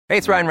Hey,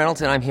 it's Ryan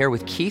Reynolds, and I'm here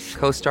with Keith,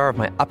 co-star of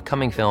my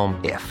upcoming film,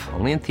 If,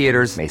 only in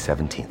theaters May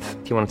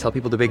 17th. Do you want to tell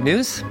people the big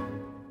news?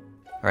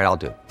 All right, I'll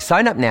do it.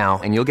 Sign up now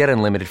and you'll get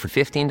unlimited for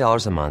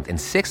 $15 a month and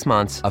 6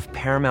 months of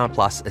Paramount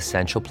Plus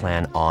Essential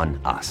Plan on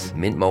us.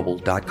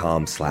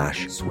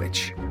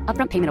 MintMobile.com/switch.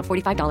 Upfront payment of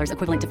 $45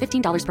 equivalent to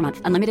 $15 per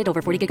month. Unlimited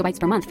over 40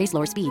 gigabytes per month. Face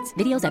lower speeds.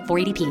 Videos at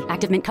 480p.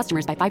 Active Mint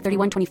customers by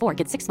 531.24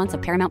 get 6 months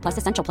of Paramount Plus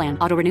Essential Plan.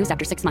 Auto renews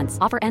after 6 months.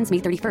 Offer ends May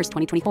 31st,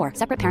 2024.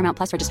 Separate Paramount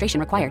Plus registration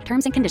required.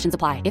 Terms and conditions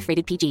apply if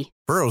rated PG.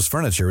 Burrow's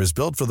furniture is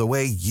built for the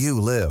way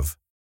you live.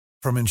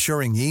 From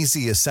ensuring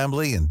easy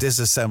assembly and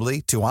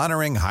disassembly to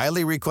honoring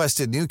highly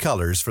requested new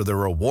colors for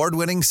their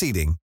award-winning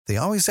seating, they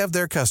always have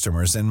their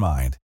customers in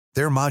mind.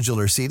 Their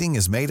modular seating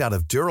is made out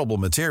of durable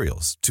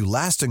materials to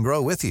last and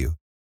grow with you.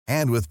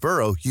 And with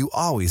Burrow, you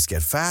always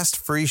get fast,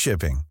 free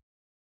shipping.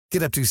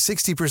 Get up to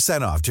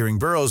 60% off during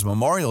Burrow's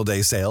Memorial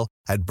Day sale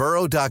at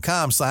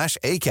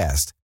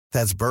burrow.com/ACAST.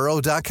 That's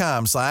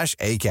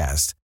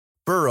burrow.com/ACAST.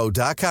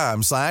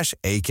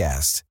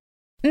 burrow.com/ACAST.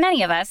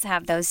 Many of us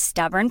have those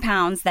stubborn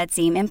pounds that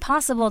seem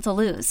impossible to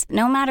lose,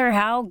 no matter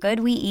how good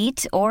we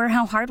eat or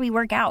how hard we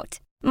work out.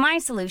 My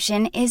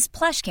solution is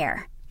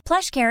PlushCare.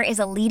 PlushCare is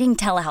a leading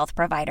telehealth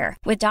provider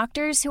with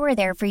doctors who are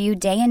there for you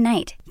day and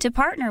night to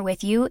partner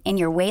with you in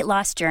your weight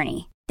loss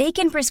journey. They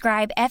can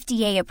prescribe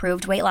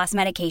FDA-approved weight loss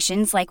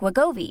medications like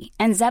Wegovy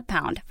and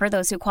Zepbound for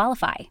those who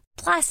qualify.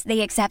 Plus,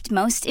 they accept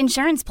most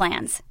insurance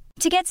plans.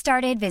 To get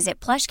started, visit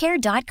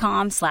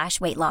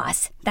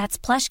plushcare.com/weightloss. That's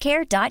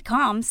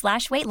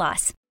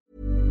plushcare.com/weightloss.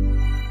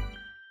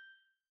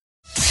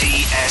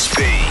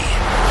 TSB,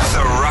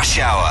 the Rush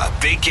Hour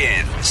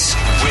begins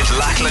with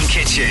Lachlan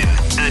Kitchen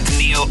and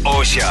Neil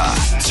Orsha.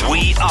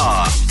 We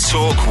are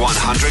Talk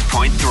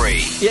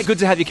 100.3. Yeah, good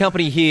to have your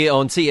company here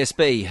on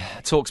TSB,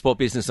 Talk Sport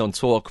Business on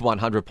Talk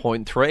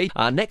 100.3.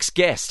 Our next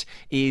guest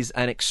is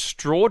an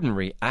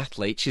extraordinary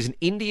athlete. She's an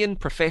Indian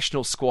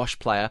professional squash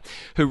player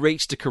who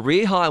reached a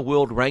career-high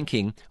world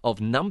ranking of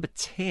number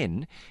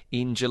 10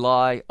 in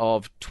July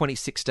of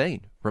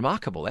 2016.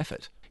 Remarkable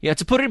effort.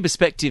 To put it in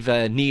perspective,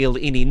 Neil,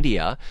 in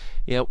India,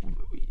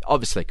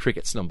 obviously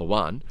cricket's number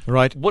one.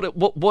 Right.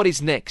 What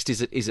is next?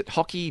 Is it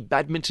hockey,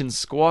 badminton,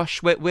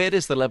 squash? Where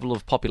does the level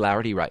of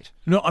popularity rate?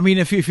 No, I mean,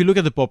 if you look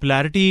at the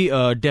popularity,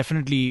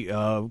 definitely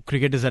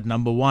cricket is at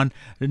number one.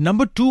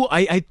 Number two,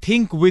 I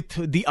think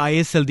with the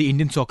ISL, the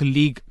Indian Soccer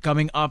League,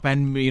 coming up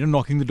and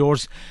knocking the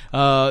doors,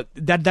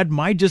 that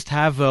might just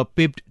have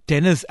pipped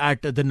tennis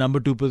at the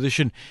number two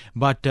position.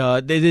 But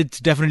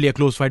it's definitely a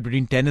close fight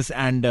between tennis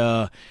and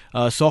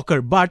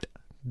soccer. But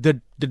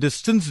the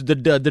distance, the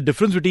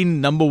difference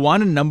between number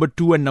one and number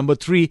two and number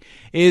three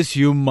is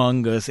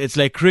humongous. It's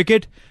like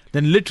cricket,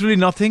 then literally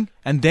nothing,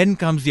 and then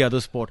comes the other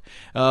sport.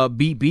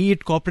 Be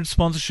it corporate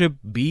sponsorship,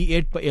 be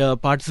it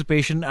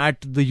participation at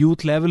the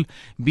youth level,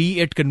 be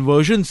it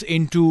conversions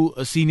into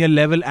a senior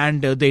level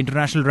and the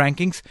international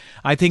rankings.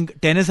 I think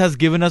tennis has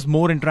given us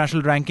more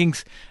international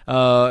rankings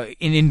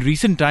in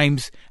recent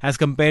times as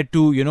compared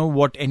to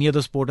what any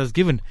other sport has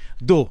given.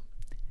 Though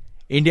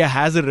India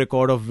has a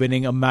record of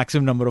winning a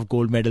maximum number of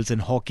gold medals in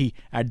hockey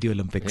at the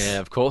Olympics. Yeah,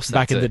 of course.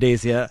 Back in the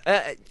days, yeah.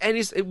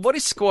 And what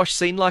is squash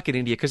seen like in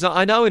India? Because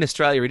I know in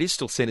Australia it is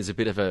still seen as a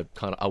bit of a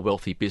kind of a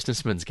wealthy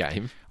businessman's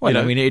game. Well,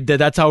 I mean,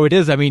 that's how it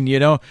is. I mean,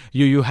 you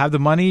have the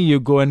money, you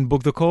go and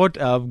book the court,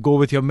 go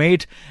with your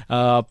mate,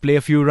 play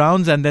a few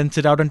rounds, and then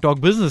sit out and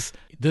talk business.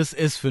 This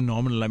is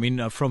phenomenal. I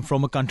mean,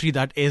 from a country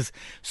that is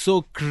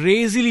so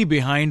crazily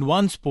behind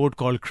one sport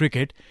called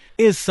cricket,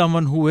 is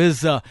someone who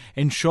is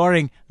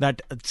ensuring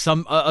that a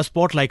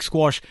sport like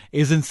squash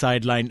isn't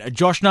sidelined.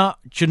 Joshna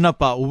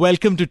Chinnapa,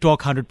 welcome to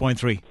Talk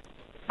 100.3.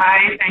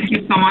 Hi, thank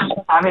you so much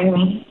for having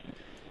me.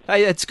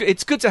 Hey, it's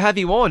good to have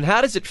you on.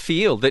 How does it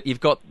feel that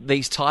you've got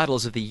these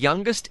titles of the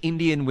youngest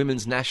Indian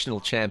women's national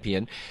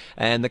champion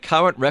and the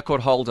current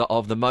record holder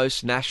of the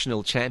most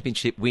national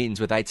championship wins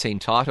with 18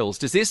 titles?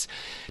 Does this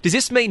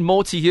mean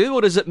more to you,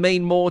 or does it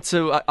mean more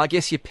to, I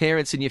guess, your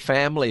parents and your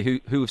family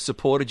who have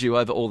supported you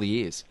over all the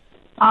years?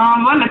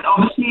 Well, it's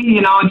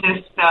obviously,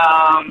 just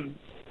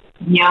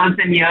years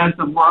and years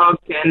of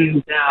work,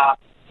 and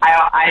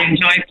I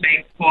enjoy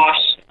playing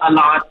squash a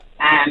lot,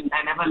 and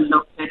I never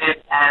looked at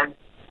it as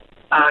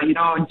a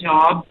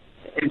job.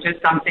 It's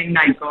just something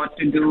I got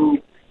to do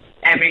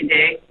every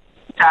day,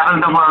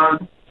 travel the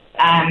world,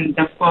 and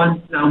of course,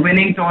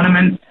 winning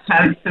tournaments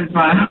helps as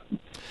well.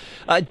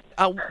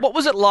 What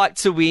was it like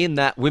to win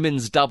that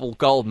women's double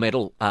gold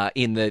medal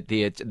in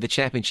the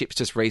championships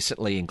just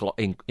recently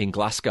in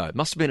Glasgow? It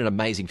must have been an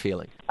amazing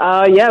feeling.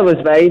 Yeah, it was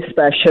very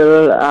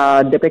special.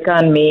 Deepika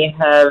and me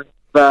have,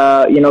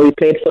 we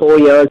played 4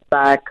 years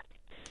back,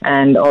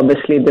 and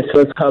obviously this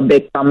was her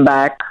big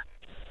comeback.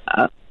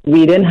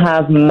 We didn't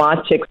have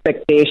much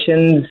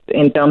expectations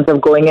in terms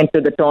of going into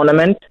the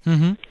tournament.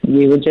 Mm-hmm.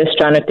 We were just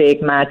trying to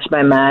take match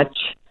by match,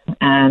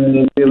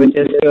 and we were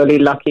just really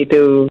lucky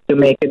to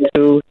make it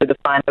through to the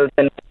finals.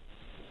 And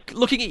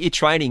looking at your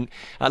training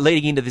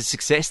leading into the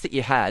success that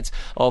you had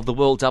of the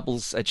World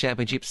Doubles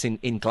Championships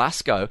in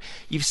Glasgow,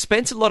 you've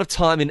spent a lot of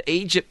time in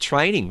Egypt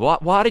training.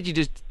 Why did you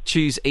just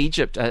choose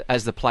Egypt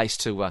as the place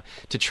to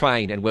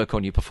train and work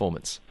on your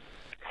performance?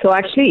 So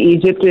actually,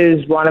 Egypt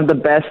is one of the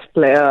best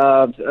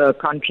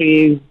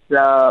countries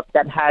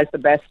that has the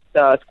best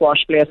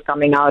squash players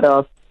coming out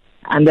of.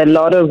 And there are a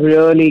lot of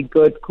really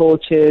good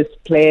coaches,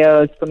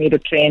 players for me to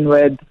train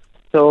with.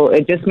 So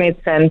it just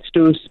made sense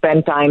to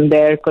spend time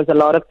there because a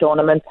lot of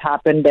tournaments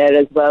happen there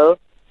as well.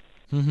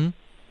 Mm-hmm.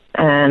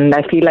 And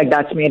I feel like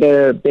that's made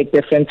a big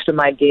difference to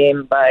my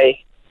game by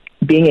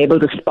being able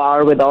to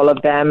spar with all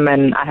of them.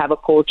 And I have a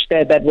coach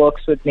there that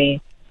works with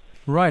me.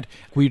 Right.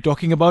 We're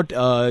talking about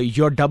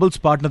your doubles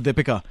partner,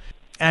 Deepika.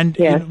 And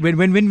yes.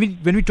 when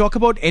we talk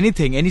about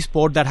anything, any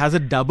sport that has a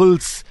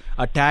doubles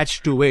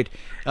attached to it,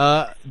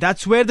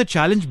 that's where the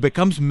challenge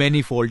becomes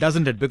manifold,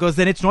 doesn't it? Because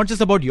then it's not just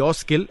about your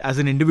skill as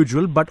an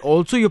individual, but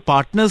also your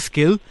partner's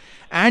skill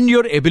and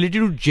your ability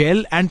to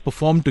gel and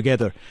perform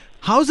together.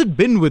 How's it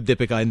been with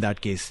Deepika in that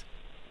case?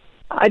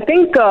 I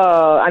think,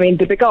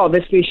 Deepika,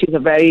 obviously, she's a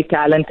very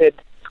talented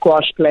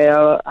squash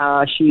player.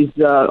 She's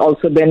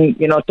also been,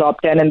 top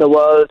 10 in the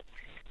world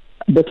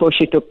before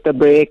she took the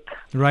break.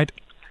 Right.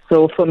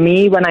 So for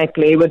me, when I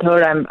play with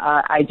her,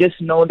 I just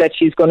know that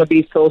she's going to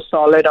be so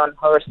solid on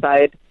her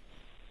side.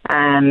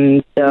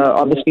 And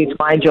obviously, it's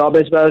my job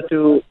as well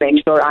to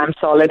make sure I'm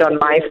solid on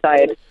my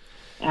side.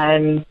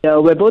 And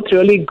we're both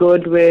really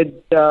good with,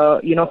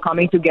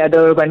 coming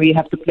together when we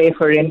have to play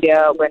for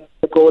India, when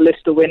the goal is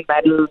to win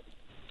medals.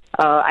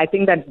 I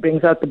think that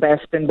brings out the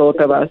best in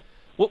both of us.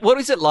 What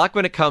is it like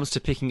when it comes to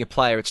picking a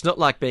player? It's not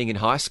like being in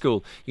high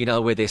school,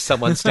 where there's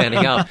someone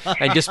standing up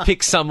and just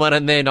pick someone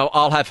and then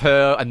I'll have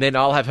her and then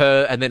I'll have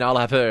her and then I'll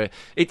have her.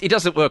 It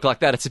doesn't work like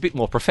that. It's a bit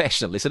more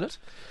professional, isn't it?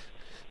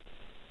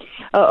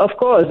 Of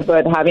course,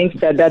 but having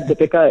said that,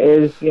 Deepika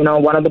is,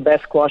 one of the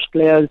best squash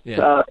players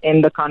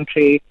in the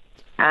country.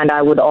 And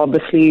I would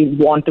obviously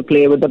want to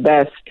play with the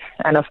best.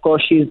 And of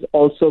course, she's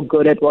also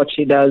good at what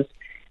she does.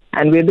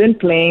 And we've been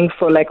playing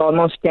for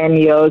almost 10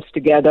 years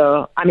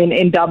together. I mean,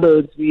 in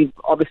doubles, we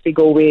obviously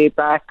go way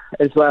back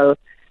as well.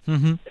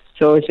 Mm-hmm.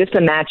 So it's just a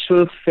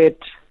natural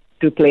fit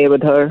to play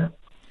with her.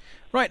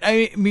 Right.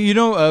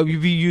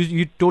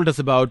 You told us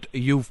about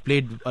you've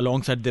played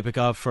alongside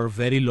Deepika for a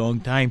very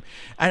long time.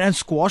 And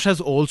squash has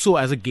also,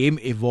 as a game,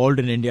 evolved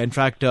in India. In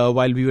fact,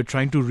 while we were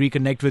trying to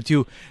reconnect with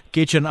you,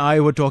 Kitch and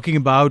I were talking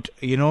about,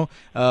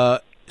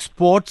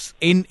 sports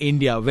in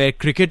India where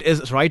cricket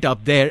is right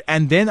up there,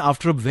 and then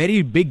after a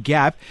very big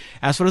gap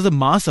as far as the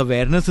mass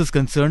awareness is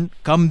concerned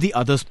come the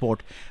other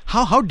sport.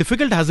 How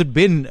difficult has it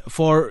been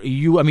for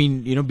you,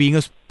 being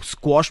a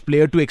squash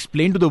player, to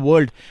explain to the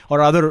world or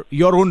rather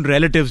your own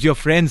relatives, your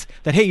friends,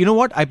 that hey, you know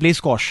what, I play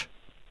squash?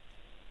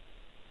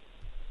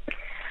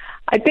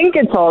 I think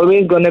it's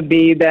always going to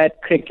be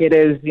that cricket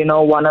is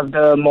one of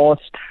the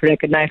most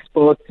recognized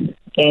sports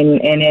in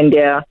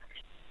India.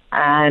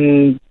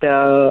 And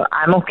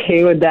I'm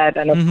okay with that.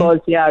 And of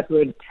course, it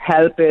would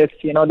help if,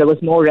 there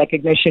was more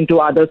recognition to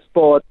other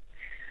sports.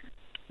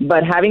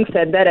 But having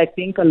said that, I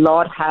think a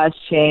lot has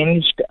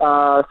changed.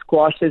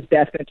 Squash has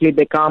definitely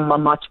become a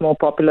much more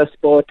popular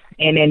sport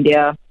in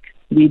India.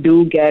 We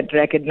do get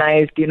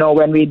recognized,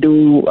 when we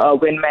do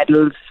win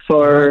medals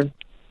for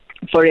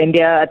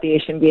India at the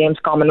Asian Games,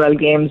 Commonwealth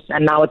Games,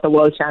 and now at the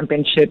World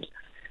Championships.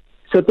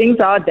 So things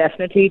are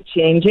definitely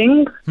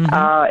changing.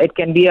 It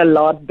can be a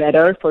lot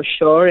better for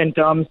sure in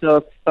terms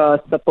of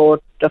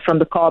support from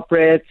the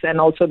corporates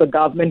and also the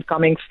government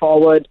coming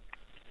forward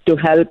to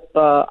help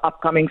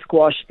upcoming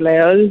squash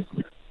players.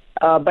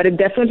 But it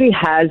definitely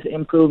has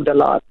improved a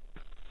lot.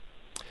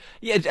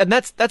 Yeah, and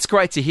that's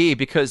great to hear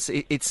because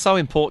it's so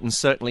important,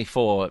 certainly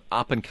for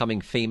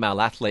up-and-coming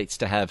female athletes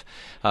to have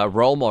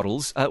role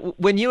models.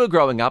 When you were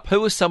growing up,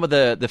 who were some of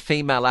the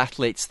female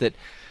athletes that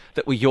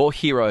were your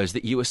heroes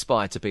that you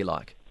aspired to be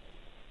like?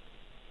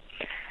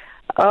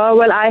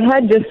 Well, I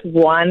had just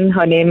one.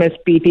 Her name is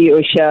PT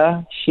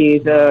Usha.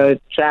 She's a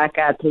track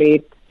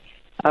athlete.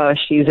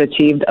 She's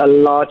achieved a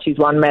lot. She's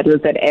won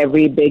medals at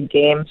every big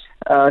games.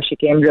 She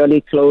came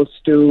really close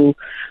to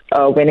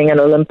winning an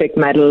Olympic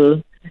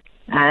medal.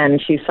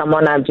 And she's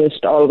someone I've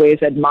just always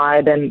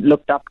admired and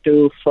looked up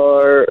to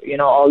for,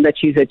 all that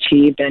she's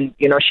achieved. And,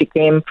 she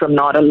came from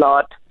not a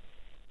lot.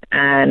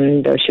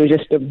 And she was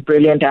just a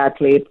brilliant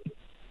athlete.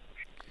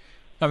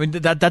 I mean,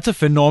 that's a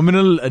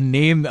phenomenal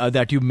name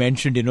that you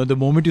mentioned. The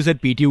moment you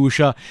said PT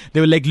Usha,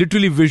 there were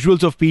literally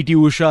visuals of PT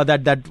Usha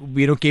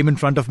that came in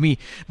front of me,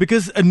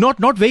 because not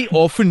very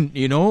often,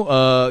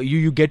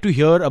 you get to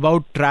hear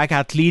about track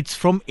athletes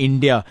from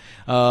India,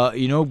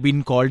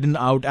 being called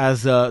out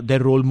as their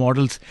role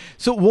models.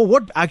 So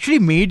what actually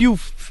made you,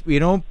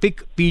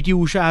 pick PT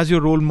Usha as your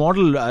role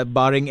model,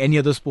 barring any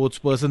other sports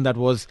person that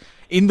was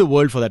in the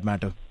world for that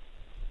matter?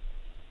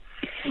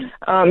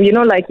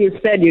 Like you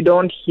said, you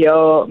don't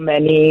hear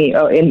many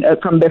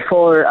from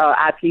before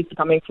athletes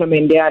coming from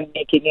India and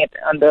making it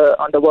on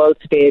the world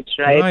stage,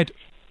 right?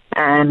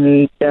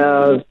 And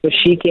so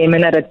she came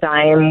in at a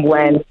time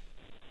when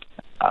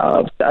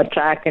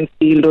track and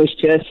field was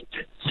just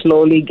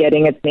slowly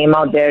getting its name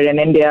out there in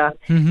India.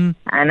 And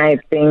I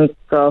think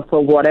for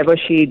whatever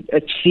she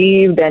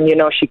achieved, and,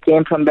 she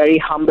came from very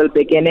humble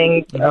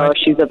beginnings.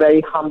 She's a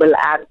very humble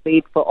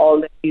athlete for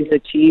all that she's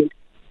achieved.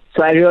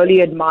 So I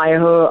really admire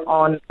her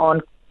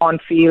on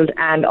field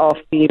and off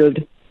field.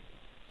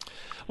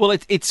 Well,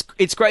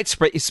 it's great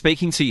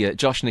speaking to you,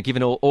 Joshna,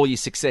 given all your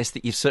success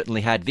that you've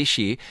certainly had this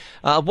year.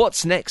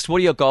 What's next? What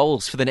are your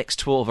goals for the next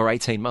 12 or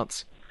 18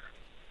 months?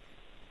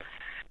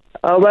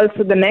 Well,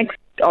 so the next,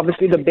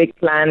 obviously the big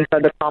plans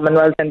are the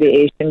Commonwealth and the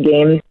Asian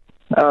Games.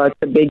 It's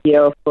a big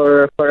year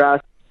for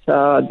us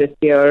this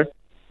year.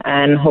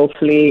 And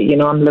hopefully,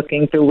 I'm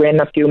looking to win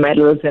a few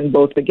medals in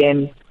both the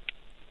games.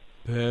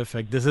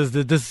 Perfect. This is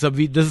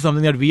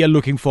something that we are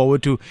looking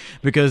forward to,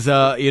 because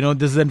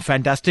this is a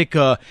fantastic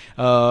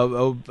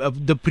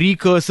the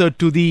precursor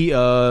to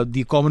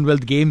the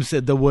Commonwealth Games,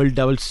 the World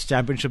Doubles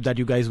Championship that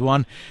you guys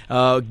won,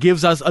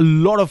 gives us a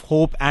lot of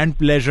hope and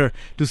pleasure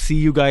to see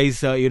you guys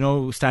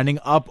standing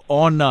up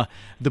on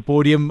the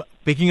podium,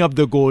 picking up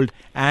the gold,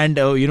 and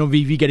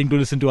we getting to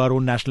listen to our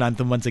own national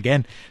anthem once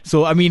again.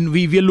 So I mean,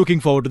 we are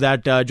looking forward to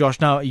that.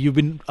 Joshna, you've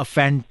been a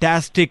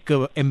fantastic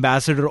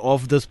ambassador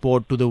of the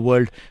sport to the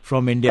world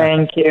from India.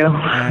 Thank you.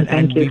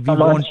 And you so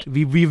much.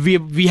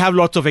 We have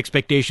lots of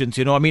expectations.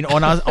 I mean,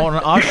 on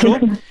our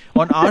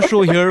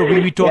show here,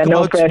 we talk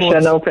about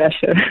sports. No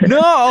pressure.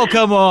 No,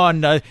 come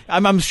on.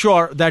 I'm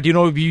sure that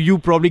you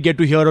probably get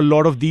to hear a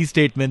lot of these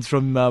statements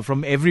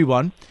from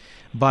everyone.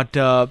 But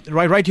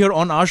right here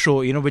on our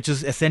show, which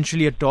is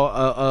essentially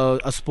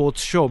a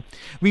sports show,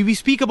 we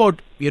speak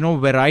about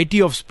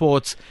variety of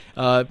sports,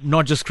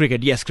 not just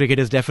cricket. Yes, cricket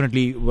is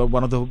definitely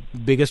one of the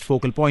biggest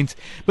focal points.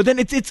 But then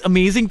it's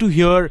amazing to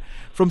hear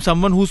from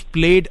someone who's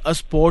played a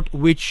sport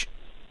which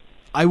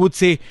I would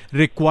say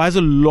requires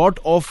a lot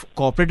of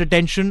corporate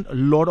attention, a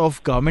lot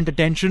of government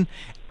attention.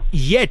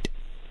 Yet,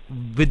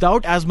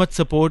 without as much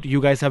support, you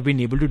guys have been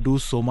able to do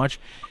so much.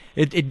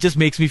 It just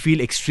makes me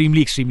feel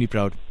extremely, extremely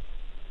proud.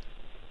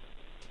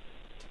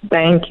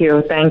 Thank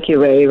you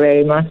very,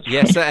 very much.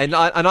 Yes, and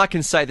I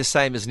can say the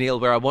same as Neil,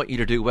 where I want you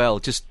to do well,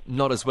 just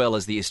not as well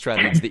as the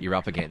Australians that you're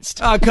up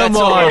against. Oh, come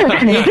on.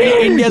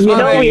 India's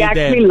we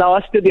actually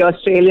lost to the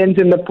Australians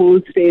in the pool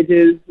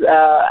stages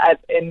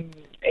in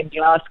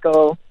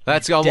Glasgow.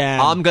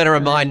 I'm going to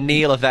remind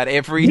Neil of that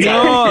every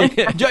time.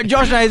 No,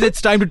 Josh, it's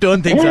time to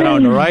turn things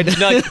around, all right?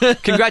 No,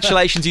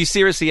 congratulations. You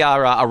seriously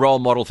are a role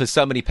model for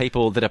so many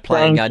people that are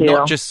playing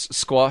not just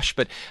squash,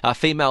 but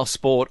female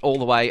sport all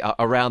the way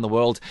around the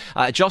world.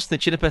 Joshna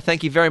Chinnapa,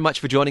 thank you very much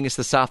for joining us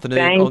this afternoon.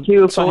 Thank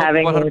you for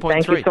having me.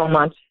 Thank you so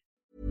much.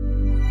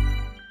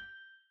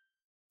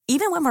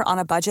 Even when we're on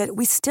a budget,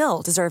 we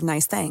still deserve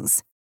nice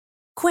things.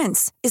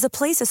 Quince is a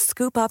place to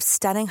scoop up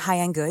stunning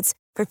high-end goods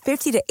for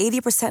 50 to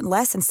 80%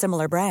 less than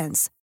similar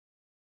brands.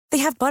 They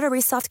have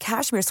buttery soft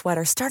cashmere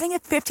sweaters starting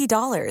at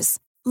 $50,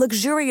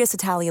 luxurious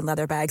Italian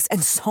leather bags,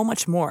 and so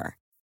much more.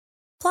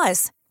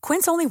 Plus,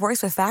 Quince only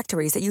works with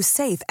factories that use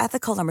safe,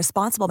 ethical, and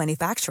responsible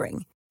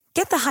manufacturing.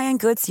 Get the high-end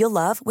goods you'll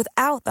love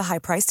without the high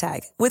price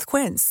tag with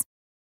Quince.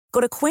 Go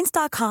to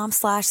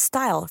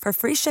quince.com/style for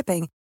free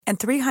shipping and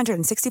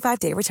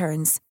 365-day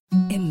returns.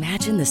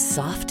 Imagine the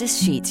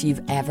softest sheets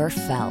you've ever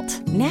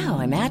felt. Now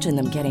imagine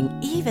them getting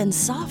even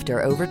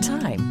softer over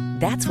time.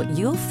 That's what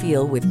you'll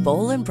feel with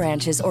Boll &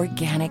 Branch's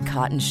organic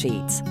cotton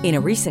sheets. In a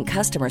recent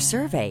customer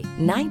survey,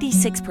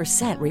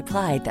 96%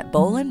 replied that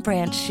Boll &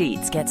 Branch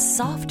sheets get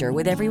softer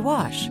with every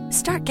wash.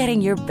 Start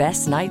getting your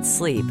best night's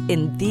sleep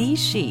in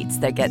these sheets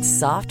that get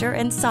softer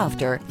and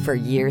softer for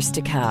years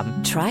to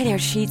come. Try their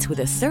sheets with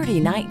a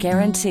 30-night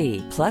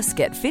guarantee. Plus,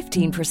 get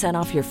 15%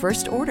 off your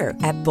first order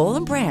at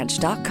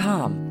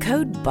bollandbranch.com.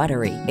 Code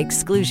BUTTERY.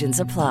 Exclusions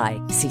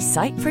apply. See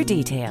site for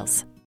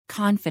details.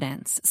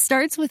 Confidence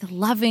starts with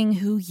loving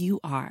who you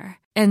are.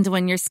 And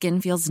when your skin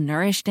feels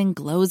nourished and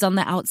glows on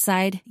the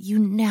outside, you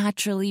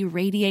naturally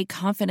radiate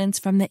confidence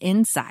from the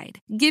inside.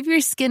 Give your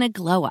skin a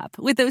glow up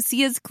with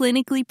Osea's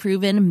clinically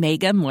proven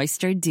Mega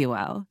Moisture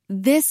Duo.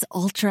 This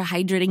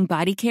ultra-hydrating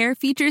body care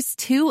features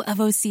two of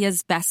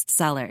Osea's best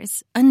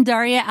sellers,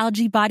 Undaria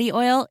Algae Body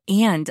Oil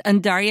and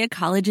Undaria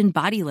Collagen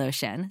Body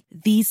Lotion.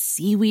 These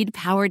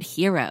seaweed-powered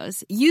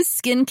heroes use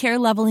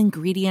skincare-level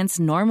ingredients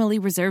normally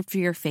reserved for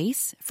your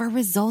face for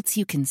results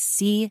you can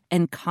see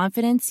and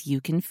confidence you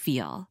can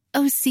feel.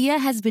 Osea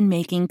has been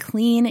making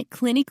clean,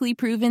 clinically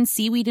proven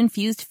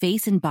seaweed-infused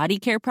face and body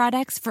care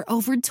products for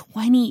over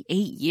 28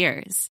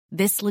 years.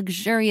 This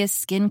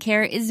luxurious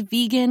skincare is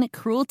vegan,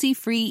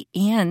 cruelty-free,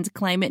 and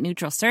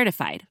climate-neutral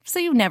certified, so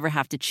you never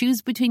have to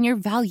choose between your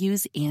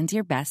values and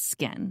your best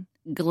skin.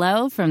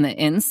 Glow from the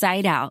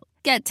inside out.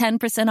 Get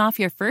 10% off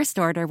your first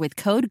order with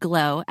code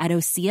GLOW at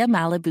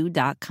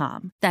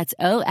OseaMalibu.com. That's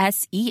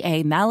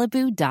OSEA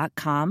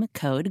Malibu.com,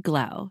 code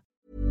GLOW.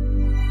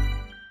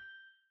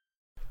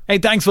 Hey,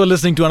 thanks for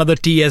listening to another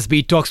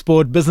TSB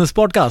TalkSport Business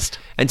Podcast.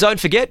 And don't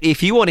forget,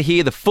 if you want to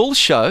hear the full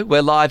show,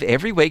 we're live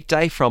every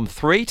weekday from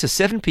 3 to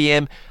 7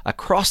 p.m.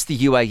 across the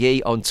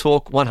UAE on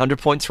Talk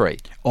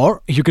 100.3.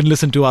 Or you can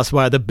listen to us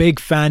via the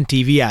Big Fan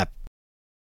TV app.